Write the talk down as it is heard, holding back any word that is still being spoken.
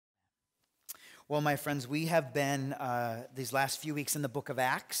Well, my friends, we have been these last few weeks in the book of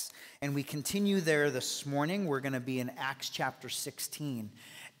Acts, and we continue there this morning. We're going to be in Acts chapter 16.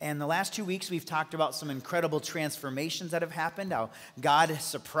 And the last 2 weeks, we've talked about some incredible transformations that have happened, how God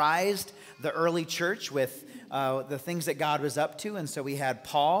surprised the early church with the things that God was up to. And so we had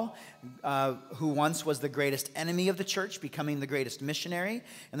Paul, who once was the greatest enemy of the church, becoming the greatest missionary.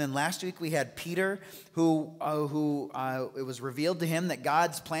 And then last week, we had Peter, who it was revealed to him that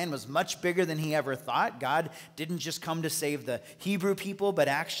God's plan was much bigger than he ever thought. God didn't just come to save the Hebrew people, but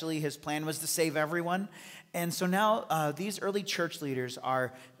actually his plan was to save everyone. And so now these early church leaders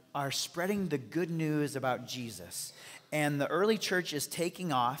are spreading the good news about Jesus. And the early church is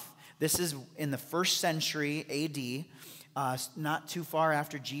taking off. This is in the first century A.D., not too far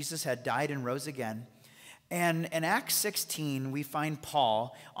after Jesus had died and rose again. And in Acts 16, we find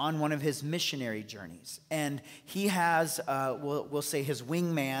Paul on one of his missionary journeys. And he has, we'll say his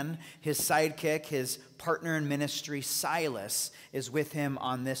wingman, his sidekick, his partner in ministry, Silas, is with him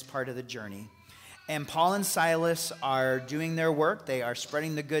on this part of the journey. And Paul and Silas are doing their work. They are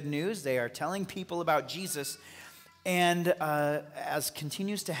spreading the good news. They are telling people about Jesus. And as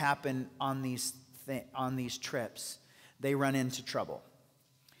continues to happen on these trips, they run into trouble.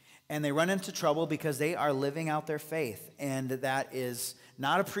 And they run into trouble because they are living out their faith. And that is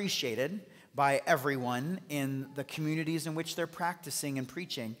not appreciated by everyone in the communities in which they're practicing and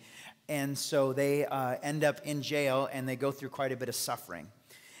preaching. And so they end up in jail, and they go through quite a bit of suffering.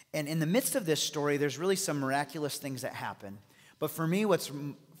 And in the midst of this story, there's really some miraculous things that happen. But for me, what's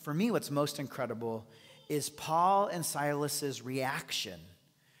most incredible is Paul and Silas's reaction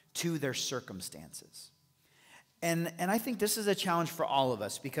to their circumstances. And I think this is a challenge for all of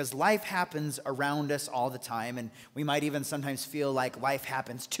us, because life happens around us all the time, and we might even sometimes feel like life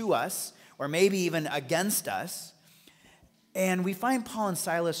happens to us, or maybe even against us. And we find Paul and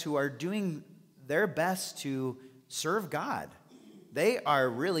Silas who are doing their best to serve God. They are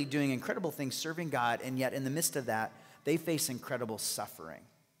really doing incredible things serving God, and yet in the midst of that, they face incredible suffering.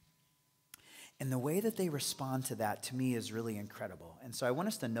 And the way that they respond to that, to me, is really incredible. And so I want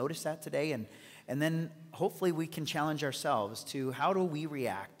us to notice that today, and then hopefully we can challenge ourselves to how do we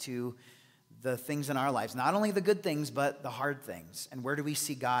react to the things in our lives, not only the good things, but the hard things, and where do we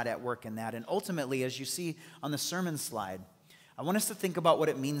see God at work in that? And ultimately, as you see on the sermon slide, I want us to think about what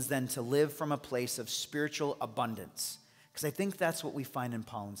it means then to live from a place of spiritual abundance, because I think that's what we find in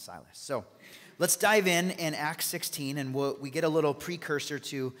Paul and Silas. So let's dive in Acts 16, and we get a little precursor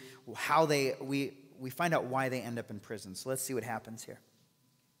to how we find out why they end up in prison. So let's see what happens here.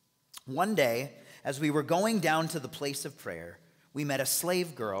 One day, as we were going down to the place of prayer, we met a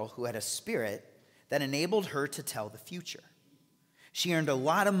slave girl who had a spirit that enabled her to tell the future. She earned a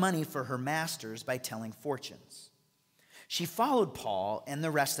lot of money for her masters by telling fortunes. She followed Paul and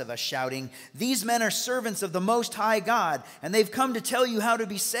the rest of us, shouting, "These men are servants of the Most High God, and they've come to tell you how to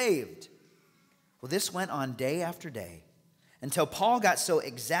be saved." Well, this went on day after day, until Paul got so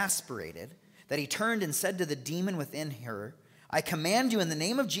exasperated that he turned and said to the demon within her, "I command you in the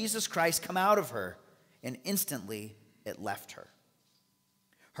name of Jesus Christ, come out of her." And instantly it left her.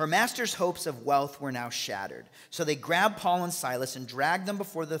 Her master's hopes of wealth were now shattered, so they grabbed Paul and Silas and dragged them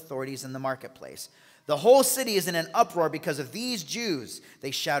before the authorities in the marketplace. "The whole city is in an uproar because of these Jews,"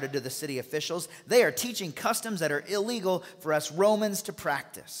 they shouted to the city officials. "They are teaching customs that are illegal for us Romans to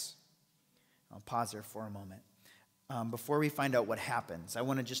practice." I'll pause there for a moment. Before we find out what happens, I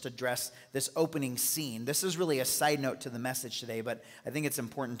want to just address this opening scene. This is really a side note to the message today, but I think it's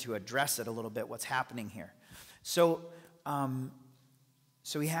important to address it a little bit, what's happening here. So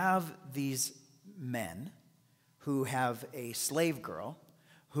we have these men who have a slave girl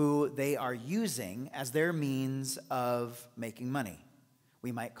who they are using as their means of making money.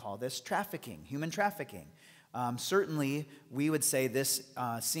 We might call this trafficking, human trafficking. Certainly, we would say this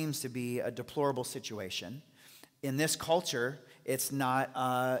seems to be a deplorable situation. In this culture, it's not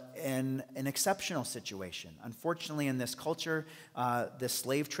an exceptional situation. Unfortunately, in this culture, the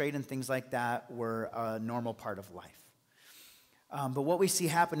slave trade and things like that were a normal part of life. But what we see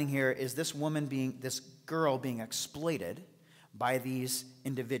happening here is this girl being exploited by these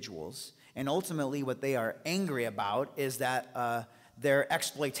individuals. And ultimately, what they are angry about is that their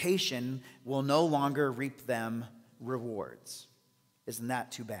exploitation will no longer reap them rewards. Isn't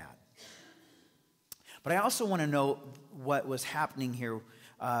that too bad? But I also want to know what was happening here.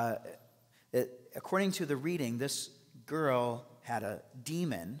 According to the reading, this girl had a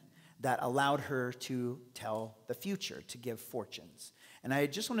demon that allowed her to tell the future, to give fortunes. And I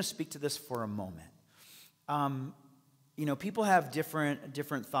just want to speak to this for a moment. people have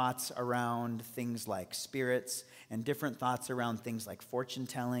different thoughts around things like spirits and different thoughts around things like fortune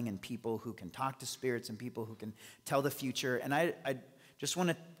telling and people who can talk to spirits and people who can tell the future. And I just want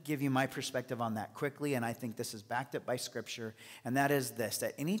to give you my perspective on that quickly, and I think this is backed up by Scripture, and that is this,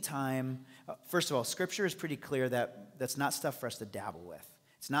 that any time, first of all, Scripture is pretty clear that that's not stuff for us to dabble with.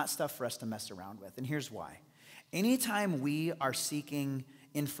 It's not stuff for us to mess around with, and here's why. Anytime we are seeking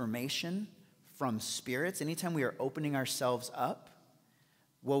information from spirits, anytime we are opening ourselves up,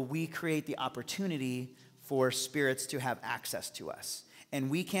 well, we create the opportunity for spirits to have access to us. And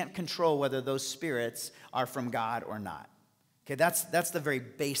we can't control whether those spirits are from God or not. Okay, that's the very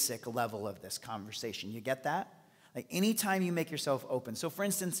basic level of this conversation. You get that? Like anytime you make yourself open. So for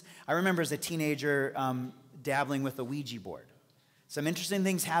instance, I remember as a teenager dabbling with a Ouija board. Some interesting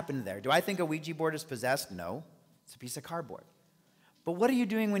things happened there. Do I think a Ouija board is possessed? No. It's a piece of cardboard. But what are you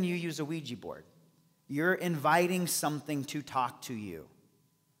doing when you use a Ouija board? You're inviting something to talk to you,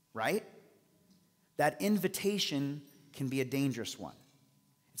 right? That invitation can be a dangerous one.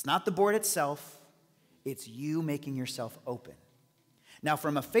 It's not the board itself. It's you making yourself open. Now,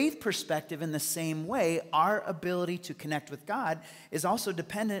 from a faith perspective, in the same way, our ability to connect with God is also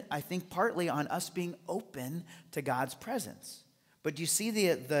dependent, I think, partly on us being open to God's presence. But do you see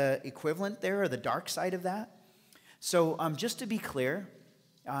the equivalent there, or the dark side of that? So just to be clear,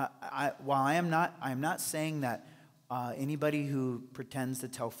 while I am not saying that anybody who pretends to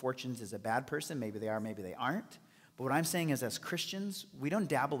tell fortunes is a bad person. Maybe they are, maybe they aren't. But what I'm saying is, as Christians, we don't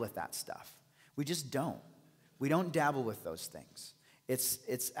dabble with that stuff. We just don't. We don't dabble with those things.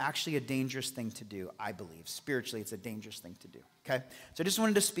 It's actually a dangerous thing to do, I believe. Spiritually, it's a dangerous thing to do, okay? So I just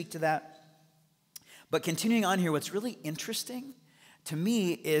wanted to speak to that. But continuing on here, what's really interesting to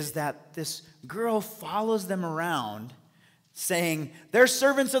me is that this girl follows them around saying, they're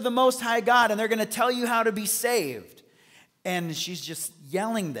servants of the Most High God, and they're going to tell you how to be saved. And she's just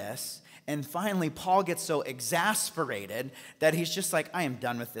yelling this, and finally Paul gets so exasperated that he's just like, I am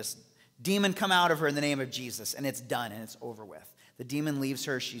done with this. Demon, come out of her in the name of Jesus, and it's done, and it's over with. The demon leaves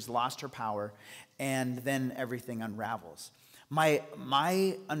her, she's lost her power, and then everything unravels.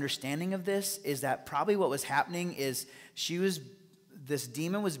 My understanding of this is that probably what was happening is this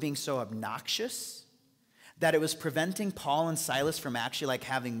demon was being so obnoxious that it was preventing Paul and Silas from actually like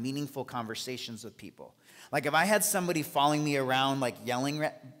having meaningful conversations with people. Like if I had somebody following me around like yelling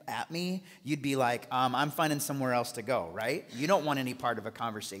at me, you'd be like, I'm finding somewhere else to go, right? You don't want any part of a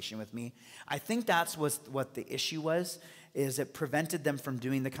conversation with me. I think that's what the issue was, is it prevented them from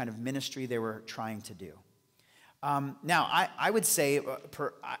doing the kind of ministry they were trying to do. Now, I would say,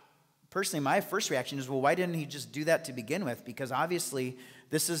 personally, my first reaction is, well, why didn't he just do that to begin with? Because obviously,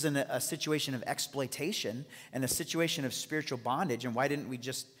 this is a situation of exploitation and a situation of spiritual bondage, and why didn't we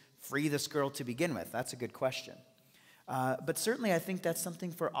just free this girl to begin with? That's a good question. But certainly, I think that's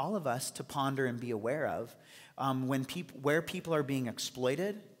something for all of us to ponder and be aware of. Where people are being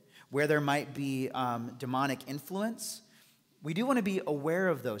exploited, where there might be demonic influence, we do want to be aware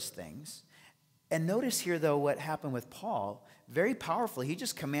of those things. And notice here, though, what happened with Paul. Very powerfully, he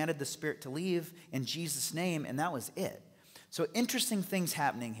just commanded the spirit to leave in Jesus' name, and that was it. So interesting things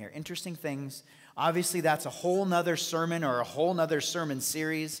happening here. Interesting things. Obviously, that's a whole nother sermon or a whole nother sermon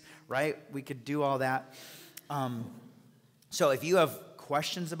series, right? We could do all that. So if you have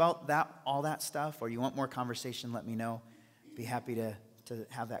questions about all that stuff, or you want more conversation, let me know. Be happy to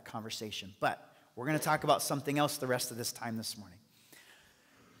have that conversation. But we're going to talk about something else the rest of this time this morning.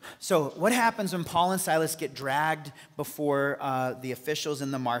 So what happens when Paul and Silas get dragged before the officials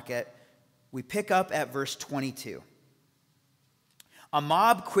in the market? We pick up at verse 22. A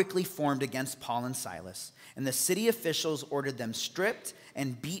mob quickly formed against Paul and Silas, and the city officials ordered them stripped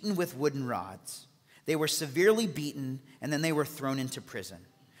and beaten with wooden rods. They were severely beaten, and then they were thrown into prison.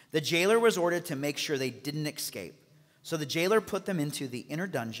 The jailer was ordered to make sure they didn't escape. So the jailer put them into the inner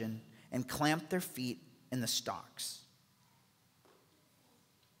dungeon and clamped their feet in the stocks.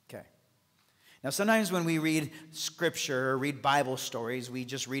 Okay. Now, sometimes when we read scripture or read Bible stories, we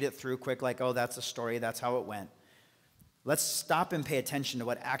just read it through quick, like, oh, that's a story, that's how it went. Let's stop and pay attention to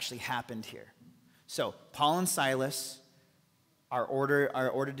what actually happened here. So, Paul and Silas are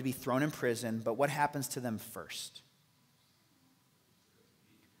ordered to be thrown in prison, but what happens to them first?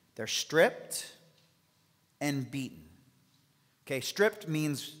 They're stripped and beaten. Okay, stripped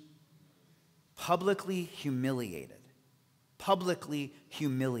means publicly humiliated. Publicly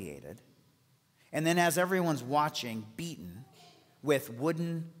humiliated. And then as everyone's watching, beaten with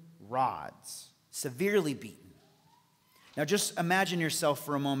wooden rods. Severely beaten. Now just imagine yourself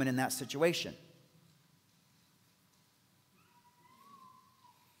for a moment in that situation.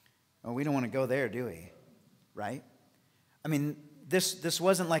 Oh, we don't want to go there, do we? Right? I mean, this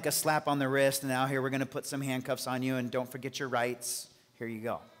wasn't like a slap on the wrist, and now here we're going to put some handcuffs on you, and don't forget your rights. Here you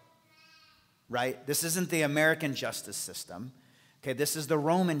go. Right? This isn't the American justice system. Okay, this is the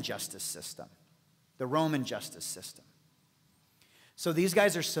Roman justice system. The Roman justice system. So these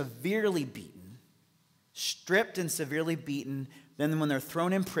guys are severely beaten, stripped and severely beaten. Then when they're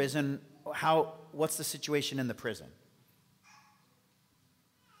thrown in prison, what's the situation in the prison?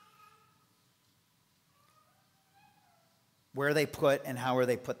 Where are they put and how are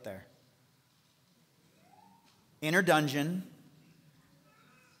they put there? Inner dungeon,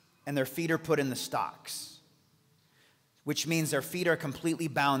 and their feet are put in the stocks, which means their feet are completely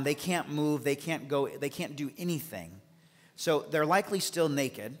bound. They can't move, they can't go, they can't do anything. So they're likely still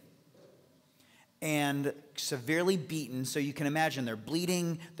naked and severely beaten. So you can imagine they're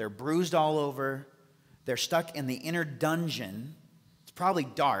bleeding, they're bruised all over, they're stuck in the inner dungeon. It's probably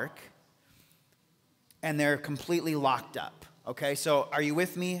dark, and they're completely locked up. Okay, so are you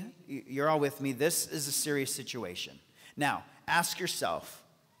with me? You're all with me. This is a serious situation. Now, ask yourself,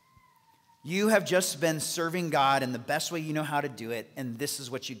 you have just been serving God in the best way you know how to do it, and this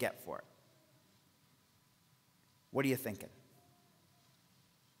is what you get for it. What are you thinking?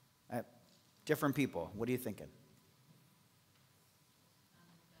 Different people, what are you thinking?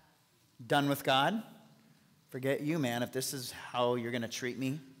 Done with God? Forget you, man, if this is how you're going to treat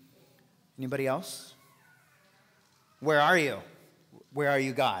me. Anybody else? Where are you? Where are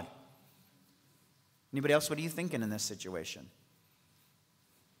you, God? Anybody else? What are you thinking in this situation?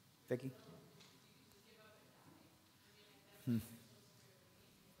 Vicki?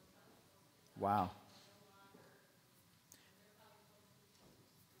 Wow.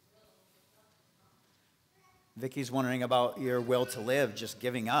 Vicki's wondering about your will to live, just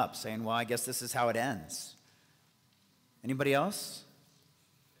giving up, saying, well, I guess this is how it ends. Anybody else?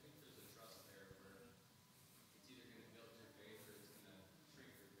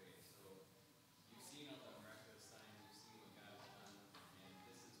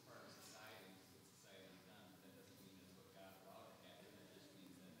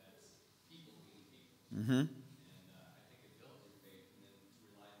 Mm-hmm. And I think it builds your faith, and then to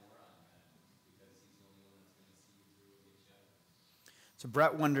rely more on God because He's the only one that's going to see you through and get you out. So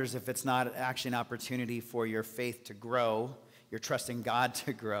Brett wonders if it's not actually an opportunity for your faith to grow. You're trusting God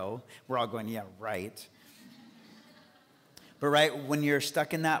to grow. We're all going, yeah, right. But right, when you're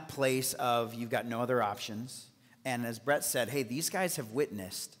stuck in that place of you've got no other options, and as Brett said, hey, these guys have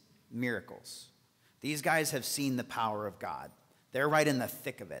witnessed miracles. These guys have seen the power of God. They're right in the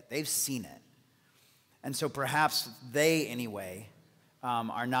thick of it. They've seen it. And so perhaps they, anyway,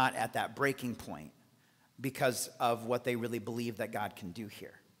 are not at that breaking point because of what they really believe that God can do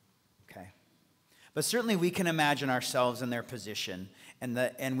here, okay? But certainly we can imagine ourselves in their position,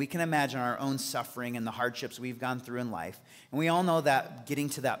 and we can imagine our own suffering and the hardships we've gone through in life. And we all know that getting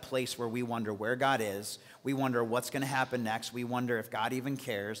to that place where we wonder where God is, we wonder what's going to happen next, we wonder if God even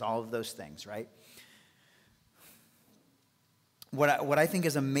cares, all of those things, right? What I think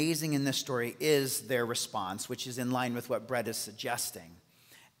is amazing in this story is their response, which is in line with what Brett is suggesting.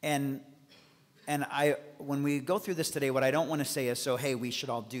 And when we go through this today, what I don't want to say is, so, hey, we should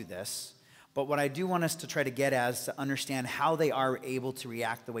all do this. But what I do want us to try to get at is to understand how they are able to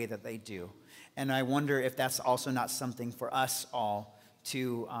react the way that they do. And I wonder if that's also not something for us all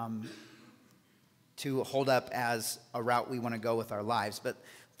to hold up as a route we want to go with our lives. But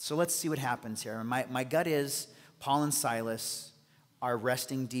so let's see what happens here. My gut is Paul and Silas are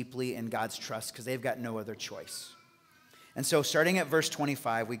resting deeply in God's trust because they've got no other choice. And so starting at verse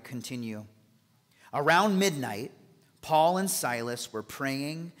 25, we continue. Around midnight, Paul and Silas were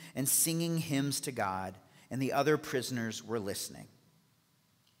praying and singing hymns to God, and the other prisoners were listening.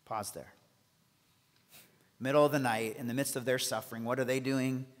 Pause there. Middle of the night, in the midst of their suffering, what are they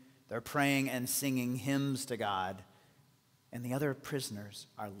doing? They're praying and singing hymns to God, and the other prisoners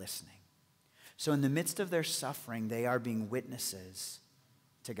are listening. So in the midst of their suffering, they are being witnesses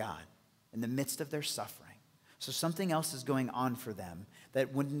to God in the midst of their suffering. So something else is going on for them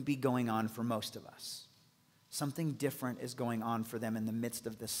that wouldn't be going on for most of us. Something different is going on for them in the midst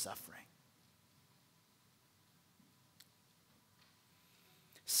of this suffering.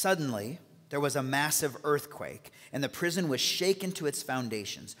 Suddenly, there was a massive earthquake, and the prison was shaken to its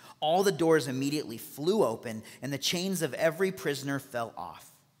foundations. All the doors immediately flew open, and the chains of every prisoner fell off.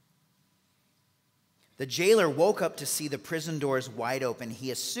 The jailer woke up to see the prison doors wide open. He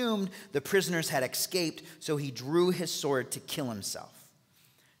assumed the prisoners had escaped, so he drew his sword to kill himself.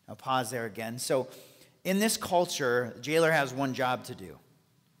 Now pause there again. So in this culture, the jailer has one job to do: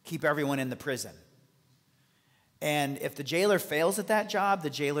 keep everyone in the prison. And if the jailer fails at that job,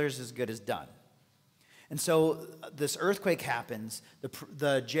 the jailer's as good as done. And so this earthquake happens.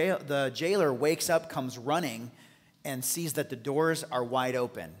 The jailer wakes up, comes running, and sees that the doors are wide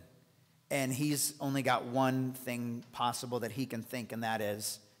open. And he's only got one thing possible that he can think, and that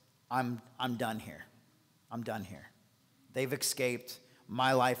is, I'm done here. I'm done here. They've escaped.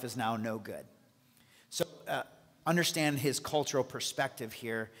 My life is now no good. So understand his cultural perspective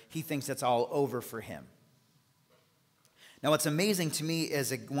here. He thinks it's all over for him. Now, what's amazing to me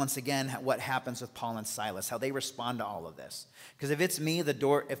is, once again, what happens with Paul and Silas, how they respond to all of this. Because if it's me,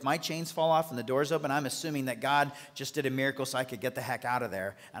 if my chains fall off and the door's open, I'm assuming that God just did a miracle so I could get the heck out of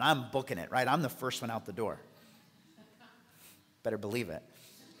there, and I'm booking it, right? I'm the first one out the door. Better believe it.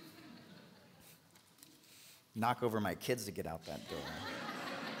 Knock over my kids to get out that door.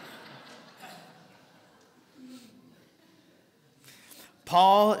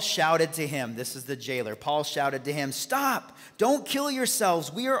 Paul shouted to him, this is the jailer, Paul shouted to him, "Stop, don't kill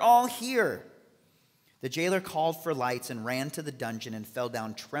yourselves, we are all here." The jailer called for lights and ran to the dungeon and fell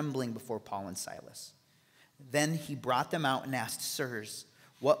down trembling before Paul and Silas. Then he brought them out and asked, "Sirs,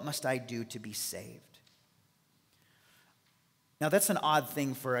 what must I do to be saved?" Now that's an odd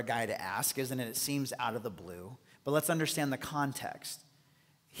thing for a guy to ask, isn't it? It seems out of the blue, but let's understand the context.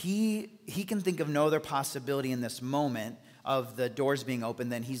 He can think of no other possibility in this moment of the doors being open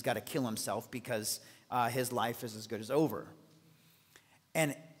than he's got to kill himself because his life is as good as over.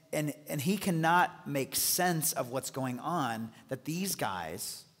 And he cannot make sense of what's going on, that these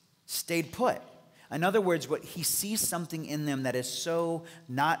guys stayed put. In other words, he sees something in them that is so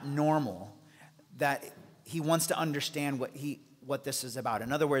not normal that he wants to understand what this is about.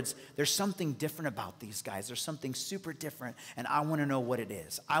 In other words, there's something different about these guys. There's something super different, and I want to know what it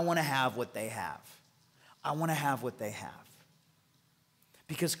is. I want to have what they have. I want to have what they have.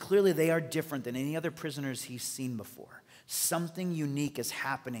 Because clearly they are different than any other prisoners he's seen before. Something unique is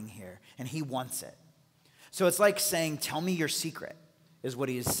happening here, and he wants it. So it's like saying, "Tell me your secret," is what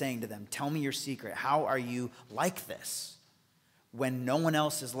he is saying to them. Tell me your secret. How are you like this when no one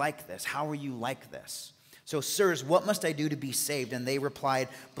else is like this? How are you like this? So, "Sirs, what must I do to be saved?" And they replied,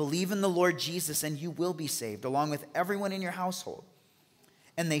 "Believe in the Lord Jesus, and you will be saved, along with everyone in your household."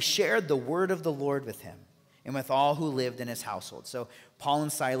 And they shared the word of the Lord with him and with all who lived in his household. So Paul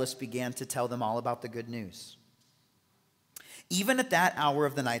and Silas began to tell them all about the good news. Even at that hour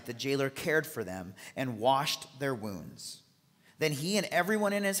of the night, the jailer cared for them and washed their wounds. Then he and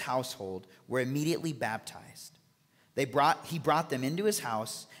everyone in his household were immediately baptized. He brought them into his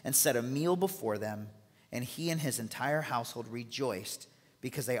house and set a meal before them, and he and his entire household rejoiced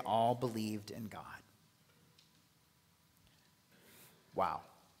because they all believed in God. Wow.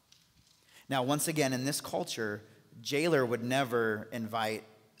 Now, once again, in this culture, jailer would never invite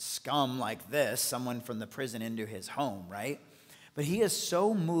scum like this, someone from the prison, into his home, right? But he is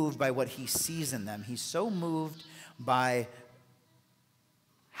so moved by what he sees in them. He's so moved by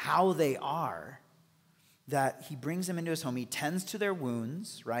how they are that he brings them into his home. He tends to their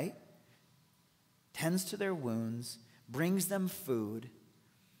wounds, right? Tends to their wounds, brings them food,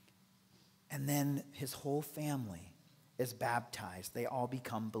 and then his whole family is baptized. They all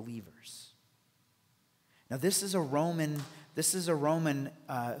become believers. Now, this is a Roman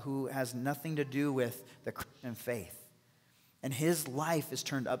who has nothing to do with the Christian faith. And his life is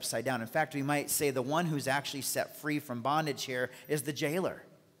turned upside down. In fact, we might say the one who's actually set free from bondage here is the jailer.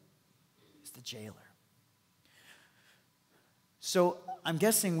 It's the jailer. So I'm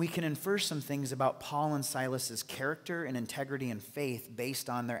guessing we can infer some things about Paul and Silas's character and integrity and faith based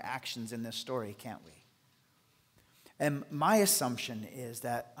on their actions in this story, can't we? And my assumption is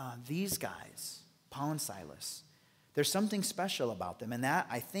that these guys, Paul and Silas, there's something special about them, and that,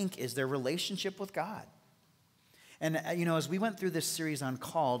 I think, is their relationship with God. And, as we went through this series on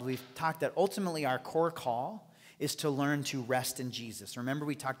Called, we've talked that ultimately our core call is to learn to rest in Jesus. Remember,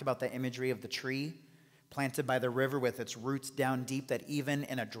 we talked about the imagery of the tree planted by the river with its roots down deep, that even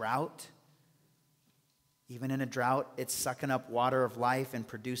in a drought, it's sucking up water of life and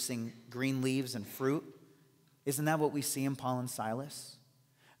producing green leaves and fruit. Isn't that what we see in Paul and Silas?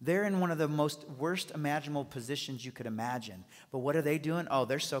 They're in one of the most worst imaginable positions you could imagine. But what are they doing? Oh,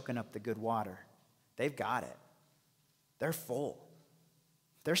 they're soaking up the good water. They've got it. They're full.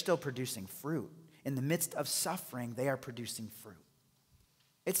 They're still producing fruit. In the midst of suffering, they are producing fruit.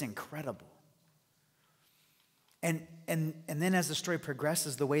 It's incredible. And then as the story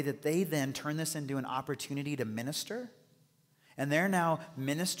progresses, the way that they then turn this into an opportunity to minister, and they're now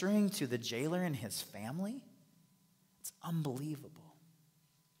ministering to the jailer and his family, it's unbelievable.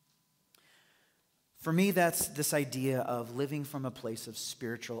 For me, that's this idea of living from a place of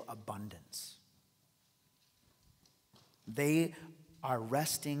spiritual abundance. They are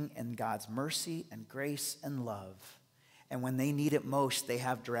resting in God's mercy and grace and love. And when they need it most, they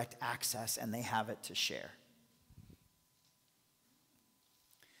have direct access and they have it to share.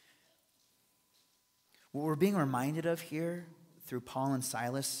 What we're being reminded of here through Paul and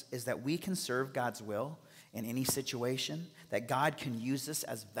Silas is that we can serve God's will in any situation, that God can use us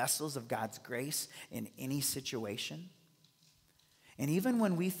as vessels of God's grace in any situation. And even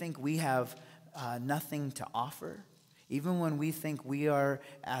when we think we have nothing to offer, even when we think we are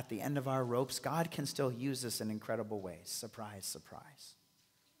at the end of our ropes, God can still use us in incredible ways. Surprise, surprise.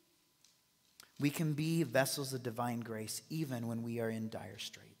 We can be vessels of divine grace even when we are in dire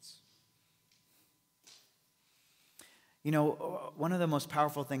straits. You know, one of the most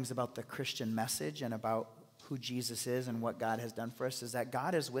powerful things about the Christian message and about who Jesus is and what God has done for us is that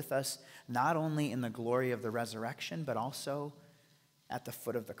God is with us not only in the glory of the resurrection, but also at the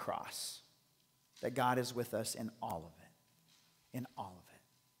foot of the cross. That God is with us in all of it. In all of it.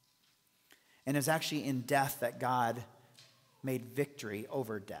 And it's actually in death that God made victory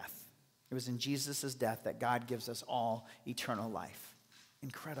over death. It was in Jesus' death that God gives us all eternal life.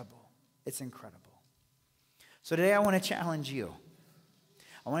 Incredible. It's incredible. So today I want to challenge you.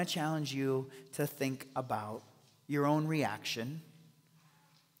 I want to challenge you to think about your own reaction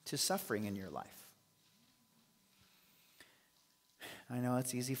to suffering in your life. I know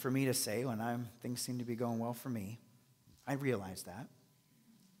it's easy for me to say when things seem to be going well for me. I realize that.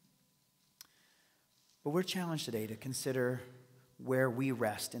 But we're challenged today to consider where we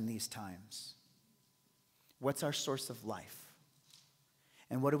rest in these times. What's our source of life?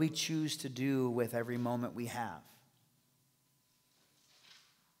 And what do we choose to do with every moment we have?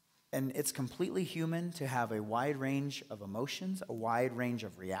 And it's completely human to have a wide range of emotions, a wide range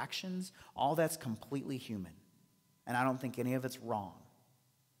of reactions. All that's completely human. And I don't think any of it's wrong.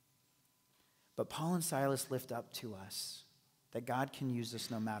 But Paul and Silas lift up to us that God can use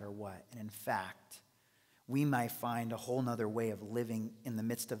us no matter what. And in fact, we might find a whole nother way of living in the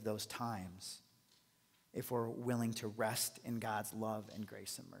midst of those times if we're willing to rest in God's love and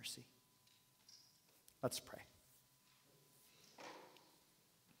grace and mercy. Let's pray.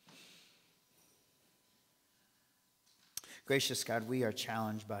 Gracious God, we are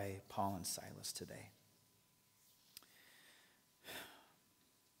challenged by Paul and Silas today.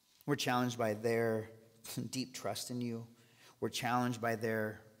 We're challenged by their deep trust in you. We're challenged by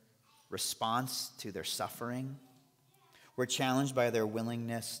their response to their suffering. We're challenged by their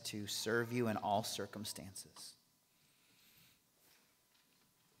willingness to serve you in all circumstances.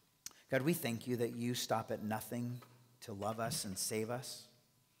 God, we thank you that you stop at nothing to love us and save us.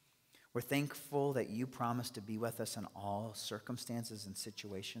 We're thankful that you promise to be with us in all circumstances and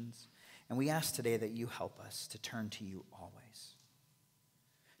situations. And we ask today that you help us to turn to you always.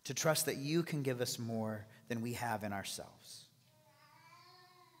 To trust that you can give us more than we have in ourselves.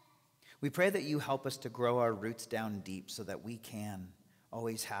 We pray that you help us to grow our roots down deep so that we can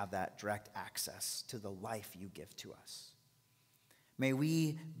always have that direct access to the life you give to us. May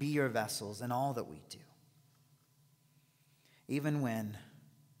we be your vessels in all that we do. Even when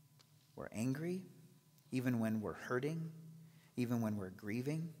we're angry, even when we're hurting, even when we're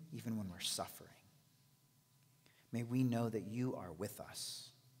grieving, even when we're suffering. May we know that you are with us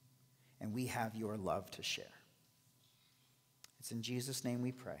and we have your love to share. It's in Jesus' name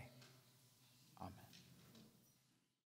we pray.